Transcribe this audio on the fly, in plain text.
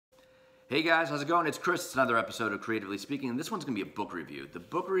Hey guys, how's it going? It's Chris. It's another episode of Creatively Speaking, and this one's going to be a book review. The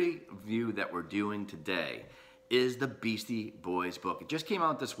book review that we're doing today is the Beastie Boys book. It just came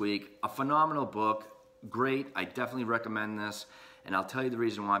out this week. A phenomenal book. Great. I definitely recommend this, and I'll tell you the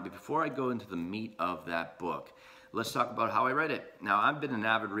reason why. But before I go into the meat of that book, let's talk about how I read it. Now, I've been an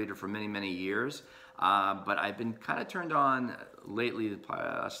avid reader for many, many years, but I've been kind of turned on lately, the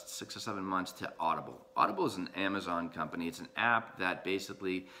past 6 or 7 months, to Audible. Audible is an Amazon company. It's an app that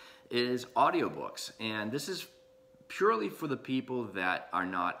basically is audiobooks, and this is purely for the people that are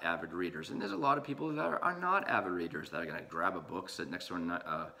not avid readers. And there's a lot of people that are not avid readers that are going to grab a book, sit next to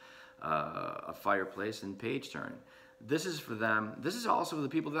a fireplace, and page turn. This is for them. This is also for the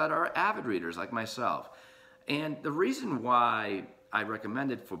people that are avid readers like myself. And the reason why I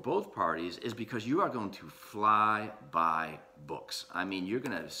recommend it for both parties is because you are going to fly by books. I mean, you're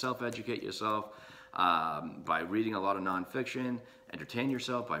going to self-educate yourself by reading a lot of nonfiction, entertain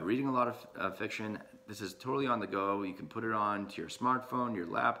yourself by reading a lot of fiction. This is totally on the go. You can put it on to your smartphone, your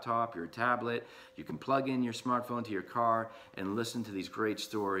laptop, your tablet. You can plug in your smartphone to your car and listen to these great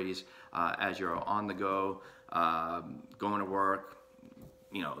stories as you're on the go, going to work,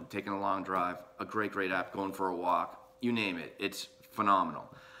 you know, taking a long drive. A great app, going for a walk, you name it. It's phenomenal.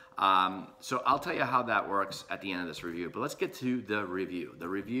 So I'll tell you how that works at the end of this review, but let's get to the review. The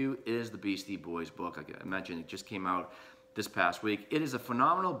review is the Beastie Boys book. Like I mentioned, it just came out this past week. It is a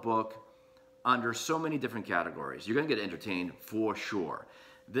phenomenal book under so many different categories. You're gonna get entertained for sure.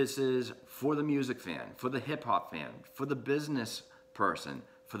 This is for the music fan, for the hip hop fan, for the business person,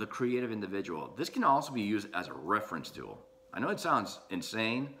 for the creative individual. This can also be used as a reference tool. I know it sounds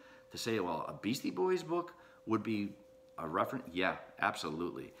insane to say, well, a Beastie Boys book would be a reference. Yeah,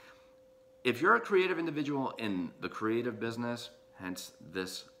 absolutely. If you're a creative individual in the creative business, hence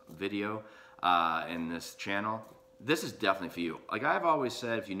this video and this channel, this is definitely for you. Like I've always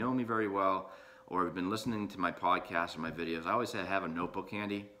said, if you know me very well or have been listening to my podcasts or my videos, I always say have a notebook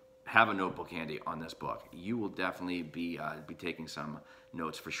handy. Have a notebook handy on this book. You will definitely be taking some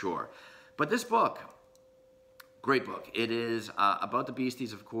notes for sure. But this book, great book. It is about the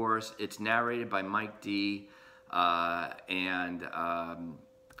Beasties, of course. It's narrated by Mike D and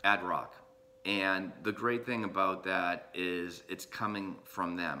Ad Rock. And the great thing about that is it's coming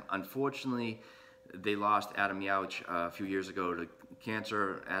from them. Unfortunately, they lost Adam Yauch a few years ago to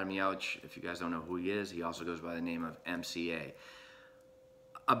cancer. Adam Yauch, if you guys don't know who he is, he also goes by the name of MCA.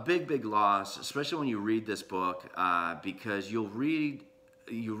 A big loss, especially when you read this book, because you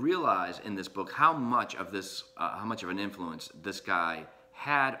realize in this book how much of an influence this guy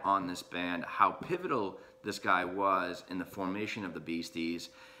had on this band, how pivotal this guy was in the formation of the Beasties,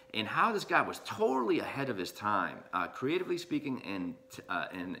 and how this guy was totally ahead of his time, creatively speaking, and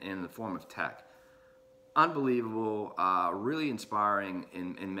in the form of tech. Unbelievable, really inspiring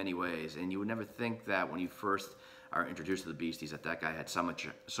in many ways, and you would never think that when you first are introduced to the Beasties that guy had so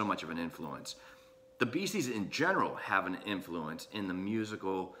much of an influence. The Beasties in general have an influence in the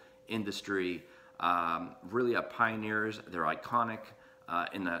musical industry, really are pioneers. They're iconic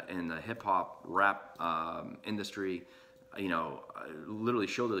in the hip hop rap industry. You know, literally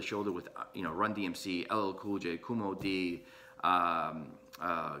shoulder to shoulder with Run DMC, LL Cool J, Kumo D,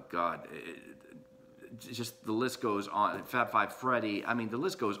 just the list goes on. Fab Five Freddy. I mean, the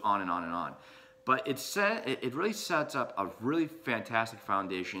list goes on and on and on. But it really sets up a really fantastic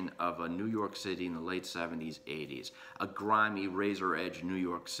foundation of a New York City in the late 70s, 80s. A grimy, razor-edge New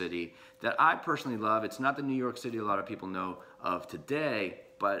York City that I personally love. It's not the New York City a lot of people know of today,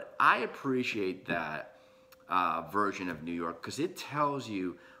 but I appreciate that version of New York because it tells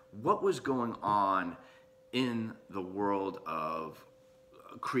you what was going on in the world of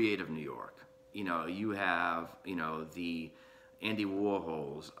creative New York. You know, you have, the Andy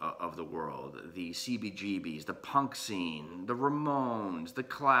Warhols of the world, the CBGBs, the punk scene, the Ramones, the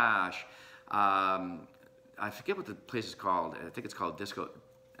Clash. I forget what the place is called. I think it's called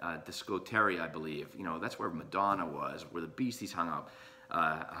Discoteria, I believe. You know, that's where Madonna was, where the Beasties hung out.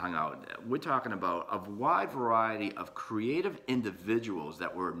 We're talking about a wide variety of creative individuals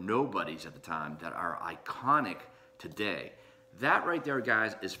that were nobodies at the time that are iconic today. That right there,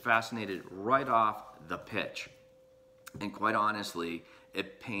 guys, is fascinated right off the pitch. And quite honestly,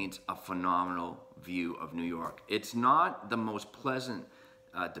 it paints a phenomenal view of New York. It's not the most pleasant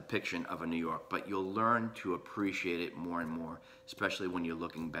depiction of a New York, but you'll learn to appreciate it more and more, especially when you're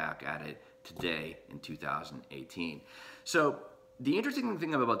looking back at it today in 2018. So the interesting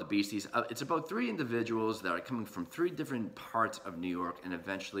thing about the Beasties, it's about 3 individuals that are coming from 3 different parts of New York and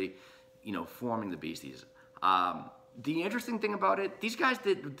eventually, forming the Beasties. The interesting thing about it, these guys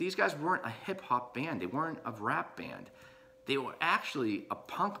weren't a hip hop band. They weren't a rap band. they were actually a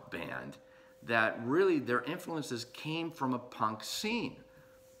punk band that really their influences came from a punk scene.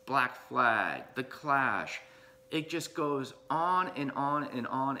 Black Flag, The Clash. It just goes on and on and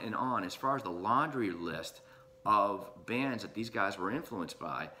on and on as far as the laundry list of bands that these guys were influenced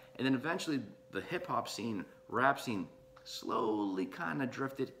by. And then eventually the hip hop scene, rap scene, slowly kind of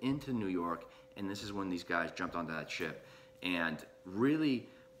drifted into New York. And this is when these guys jumped onto that ship and really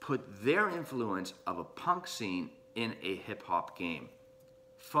put their influence of a punk scene in a hip hop game.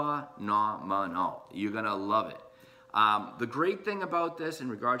 Phenomenal. You're gonna love it. The great thing about this in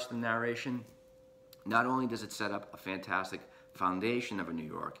regards to the narration, not only does it set up a fantastic foundation of a New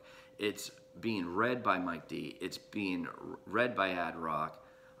York, it's being read by Mike D, it's being read by Ad Rock.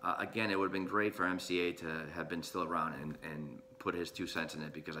 Again, it would have been great for MCA to have been still around and put his 2 cents in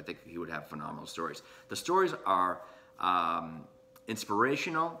it, because I think he would have phenomenal stories. The stories are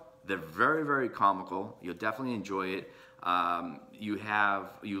inspirational. They're very, very comical. You'll definitely enjoy it.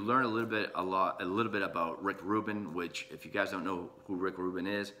 You learn a little bit about Rick Rubin, which, if you guys don't know who Rick Rubin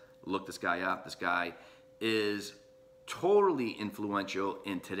is, look this guy up. This guy is totally influential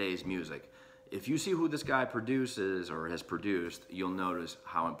in today's music. If you see who this guy produces or has produced, you'll notice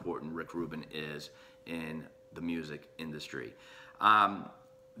how important Rick Rubin is in the music industry.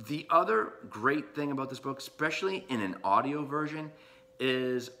 The other great thing about this book, especially in an audio version,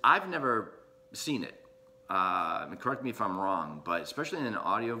 is I've never seen it. Correct me if I'm wrong, but especially in an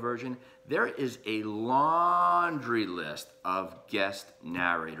audio version, there is a laundry list of guest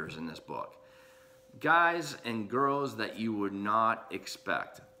narrators in this book. Guys and girls that you would not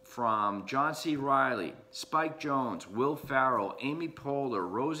expect. From John C. Reilly, Spike Jones, Will Ferrell, Amy Poehler,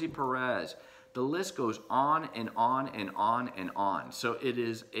 Rosie Perez. The list goes on and on and on and on. So it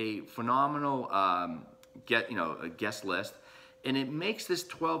is a phenomenal a guest list, and it makes this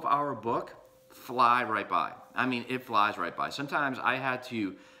 12-hour book fly right by. I mean, it flies right by. Sometimes I had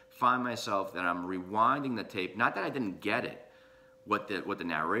to find myself that I'm rewinding the tape. Not that I didn't get it, what the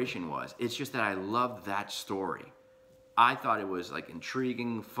narration was. It's just that I loved that story. I thought it was like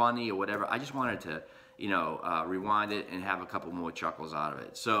intriguing, funny, or whatever. I just wanted to, rewind it and have a couple more chuckles out of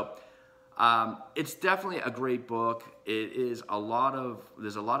it. So it's definitely a great book. There's a lot of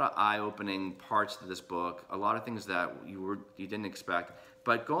eye-opening parts to this book. A lot of things that you didn't expect.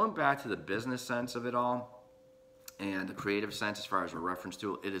 But going back to the business sense of it all and the creative sense as far as a reference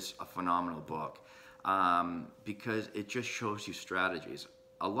tool, it is a phenomenal book because it just shows you strategies.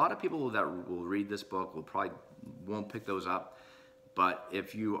 A lot of people that will read this book won't pick those up. But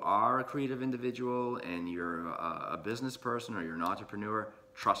if you are a creative individual and you're a business person or you're an entrepreneur,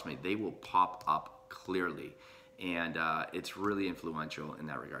 trust me, they will pop up clearly. And it's really influential in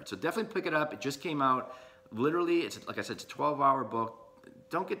that regard. So definitely pick it up. It just came out. Literally, it's like I said, it's a 12-hour book.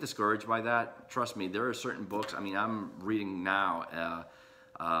 Don't get discouraged by that. Trust me, there are certain books. I mean, I'm reading now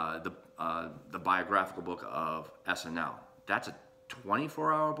the biographical book of SNL. That's a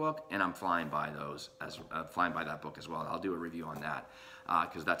 24-hour book, and I'm flying by that book as well. I'll do a review on that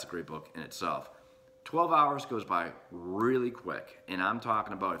because that's a great book in itself. 12 hours goes by really quick, and I'm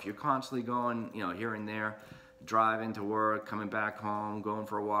talking about if you're constantly going, here and there, driving to work, coming back home, going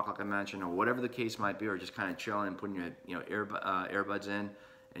for a walk, like I mentioned, or whatever the case might be, or just kind of chilling, putting your earbuds in,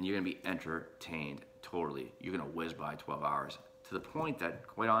 and you're gonna be entertained totally. You're gonna whiz by 12 hours to the point that,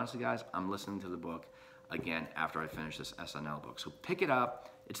 quite honestly, guys, I'm listening to the book again after I finish this SNL book. So pick it up.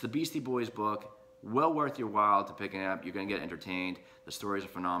 It's the Beastie Boys book. Well worth your while to pick it up. You're gonna get entertained. The stories are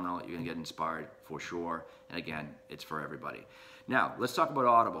phenomenal. You're gonna get inspired for sure. And again, it's for everybody. Now, let's talk about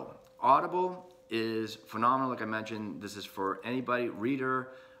Audible. Audible is phenomenal, like I mentioned. This is for anybody,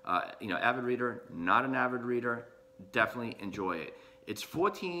 reader, avid reader, not an avid reader, definitely enjoy it. It's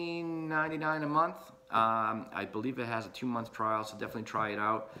 $14.99 a month. I believe it has a 2-month trial, so definitely try it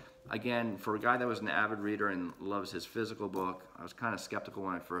out. Again, for a guy that was an avid reader and loves his physical book, I was kind of skeptical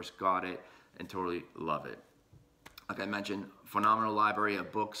when I first got it and totally love it. Like I mentioned, phenomenal library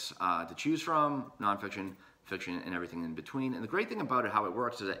of books to choose from, nonfiction, fiction, and everything in between. And the great thing about it, how it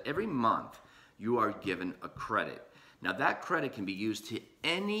works, is that every month you are given a credit. Now that credit can be used to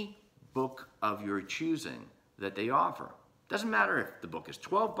any book of your choosing that they offer. Doesn't matter if the book is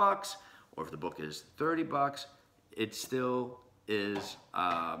 12 bucks or if the book is 30 bucks, it still is,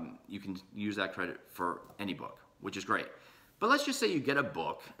 you can use that credit for any book, which is great. But let's just say you get a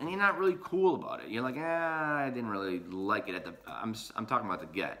book and you're not really cool about it. You're like, I didn't really like it I'm talking about the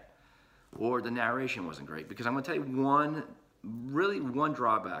get. Or the narration wasn't great. Because I'm gonna tell you one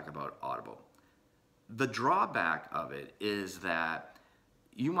drawback about Audible. The drawback of it is that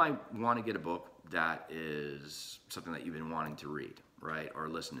you might want to get a book that is something that you've been wanting to read, right? Or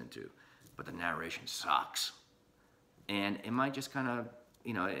listening to. But the narration sucks. And it might just kind of,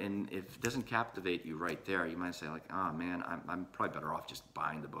 you know, and if it doesn't captivate you right there, you might say like, oh man, I'm probably better off just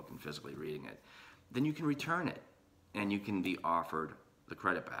buying the book and physically reading it. Then you can return it and you can be offered the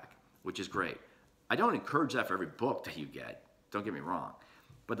credit back, which is great. I don't encourage that for every book that you get, don't get me wrong.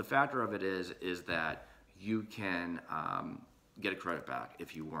 But the factor of it is that you can get a credit back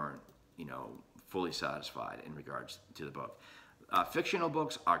if you weren't, you know, fully satisfied in regards to the book. Fictional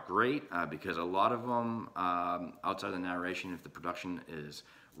books are great because a lot of them, outside the narration, if the production is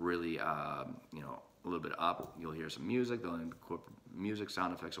really, you know, a little bit up, you'll hear some music, they'll incorporate music,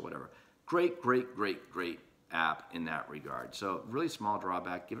 sound effects, or whatever. Great, great, great, great app in that regard. So really small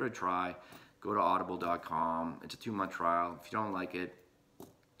drawback, give it a try. Go to audible.com. It's a 2-month trial. If you don't like it,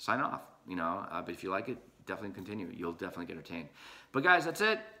 sign off, you know. But if you like it, definitely continue. You'll definitely get entertained. But guys, that's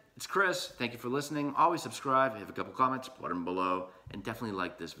it. It's Chris. Thank you for listening. Always subscribe. If you have a couple comments, put them below. And definitely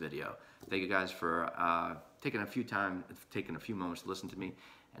like this video. Thank you guys for taking a few moments to listen to me.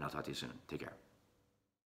 And I'll talk to you soon. Take care.